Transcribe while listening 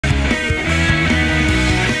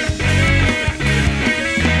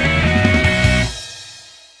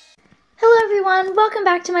welcome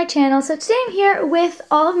back to my channel. So today I'm here with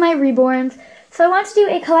all of my reborns. So I want to do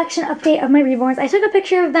a collection update of my reborns. I took a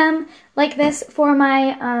picture of them like this for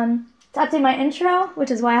my, to update my intro,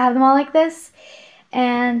 which is why I have them all like this.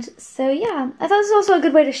 And so yeah, I thought this was also a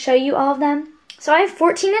good way to show you all of them. So I have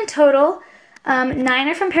 14 in total. 9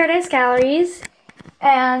 are from Paradise Galleries,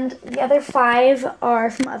 and the other 5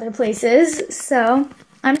 are from other places. So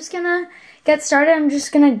I'm just gonna get started. I'm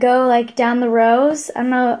just gonna go like down the rows. I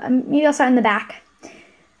don't know, maybe I'll start in the back.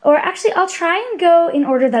 Or actually, I'll try and go in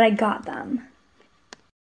order that I got them.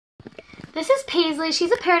 This is Paisley.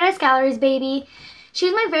 She's a Paradise Galleries baby. She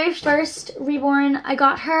was my very first reborn. I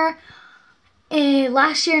got her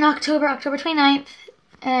last year in October 29th,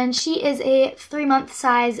 and she is a 3-month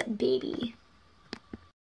size baby.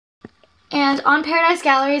 And on Paradise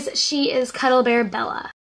Galleries, she is Cuddle Bear Bella.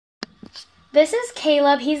 This is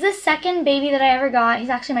Caleb. He's the second baby that I ever got. He's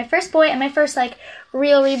actually my first boy and my first like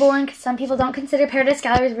real reborn, because some people don't consider Paradise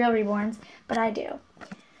Galleries real reborns, but I do.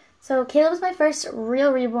 So Caleb is my first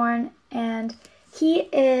real reborn, and he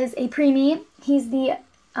is a preemie. He's the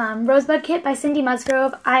Rosebud Kit by Cindy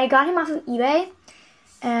Musgrove. I got him off of eBay,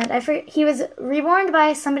 and he was reborn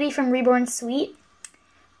by somebody from Reborn Suite,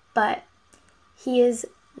 but he is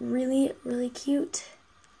really, really cute.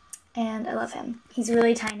 And I love him. He's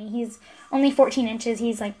really tiny. He's only 14 inches.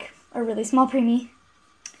 He's like a really small preemie.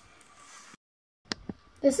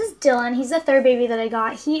 This is Dylan. He's the third baby that I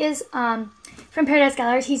got. He is from Paradise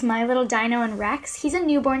Galleries. He's my little Dino and Rex. He's a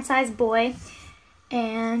newborn size boy,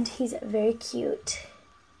 and he's very cute.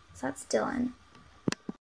 So that's Dylan.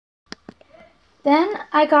 Then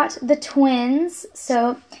I got the twins.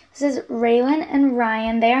 So this is Raylan and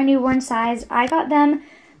Ryan. They are newborn sized. I got them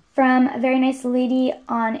from a very nice lady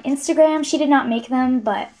on Instagram. She did not make them,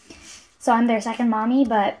 so I'm their second mommy,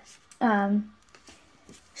 but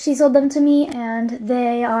she sold them to me, and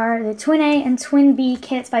they are the Twin A and Twin B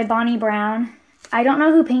kits by Bonnie Brown. I don't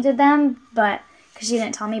know who painted them, because she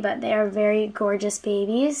didn't tell me, but they are very gorgeous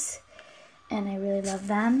babies, and I really love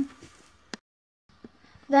them.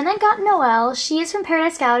 Then I got Noelle. She is from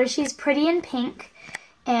Paradise Gallery. She's pretty in pink,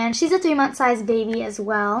 and she's a 3-month size baby as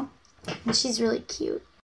well, and she's really cute.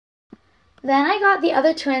 Then I got the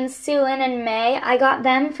other twins, Sulin and May. I got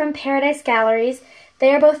them from Paradise Galleries.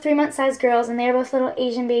 They are both 3-month size girls, and they are both little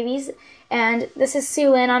Asian babies. And this is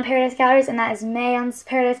Sulin on Paradise Galleries, and that is May on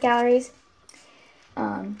Paradise Galleries.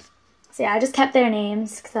 So yeah, I just kept their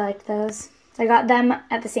names because I like those. So I got them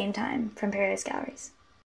at the same time from Paradise Galleries.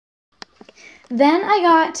 Then I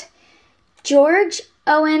got George,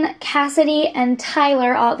 Owen, Cassidy, and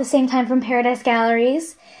Tyler all at the same time from Paradise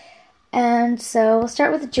Galleries. And so we'll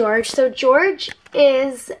start with George. So George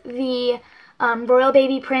is the royal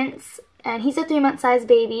baby prince, and he's a 3-month size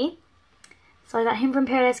baby. So I got him from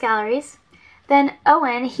Paradise Galleries. Then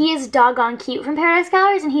Owen, he is doggone cute from Paradise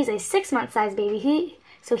Galleries, and he's a 6-month size baby.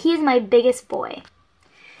 So he is my biggest boy.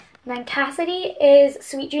 And then Cassidy is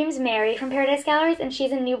Sweet Dreams Mary from Paradise Galleries, and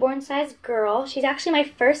she's a newborn size girl. She's actually my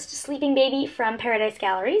first sleeping baby from Paradise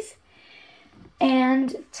Galleries.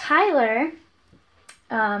 And Tyler,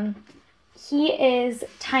 he is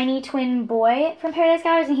Tiny Twin Boy from Paradise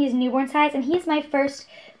Galleries, and he's newborn size, and he's my first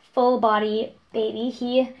full body baby.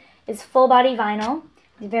 He is full body vinyl.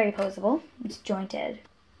 He's very posable. It's jointed.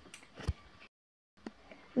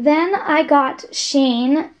 Then I got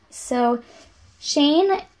Shane. So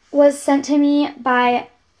Shane was sent to me by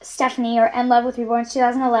Stephanie, or In Love with Reborns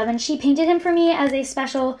 2011. She painted him for me as a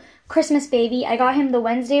special Christmas baby. I got him the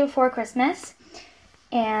Wednesday before Christmas.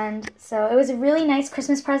 And so it was a really nice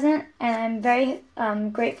Christmas present, and I'm very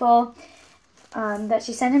grateful that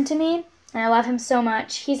she sent him to me, and I love him so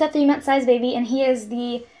much. He's a 3-month size baby, and he is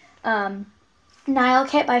the Nile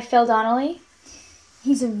kit by Phil Donnelly.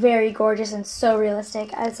 He's very gorgeous and so realistic.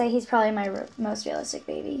 I'd say he's probably my most realistic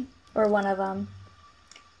baby, or one of them.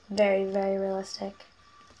 Very, very realistic.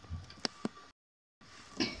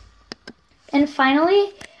 And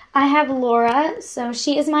finally, I have Laura. So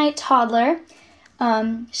she is my toddler.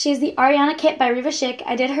 She's the Ariana kit by Riva Chic.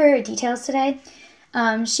 I did her details today.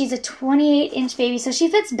 She's a 28-inch baby, so she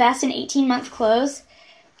fits best in 18-month clothes.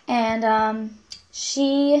 And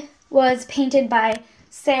she was painted by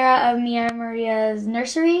Sarah of Mia Maria's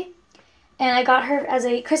Nursery. And I got her as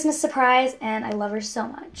a Christmas surprise, and I love her so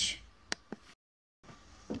much.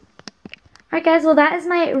 Alright guys, well that is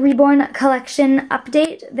my Reborn collection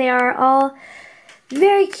update. They are all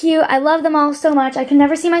very cute. I love them all so much. I could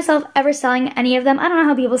never see myself ever selling any of them. I don't know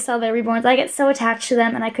how people sell their reborns. I get so attached to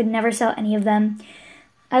them, and I could never sell any of them.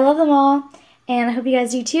 I love them all, and I hope you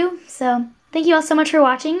guys do too. So thank you all so much for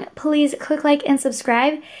watching. Please click like and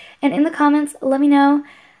subscribe, and in the comments let me know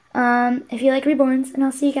if you like reborns, and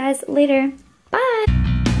I'll see you guys later.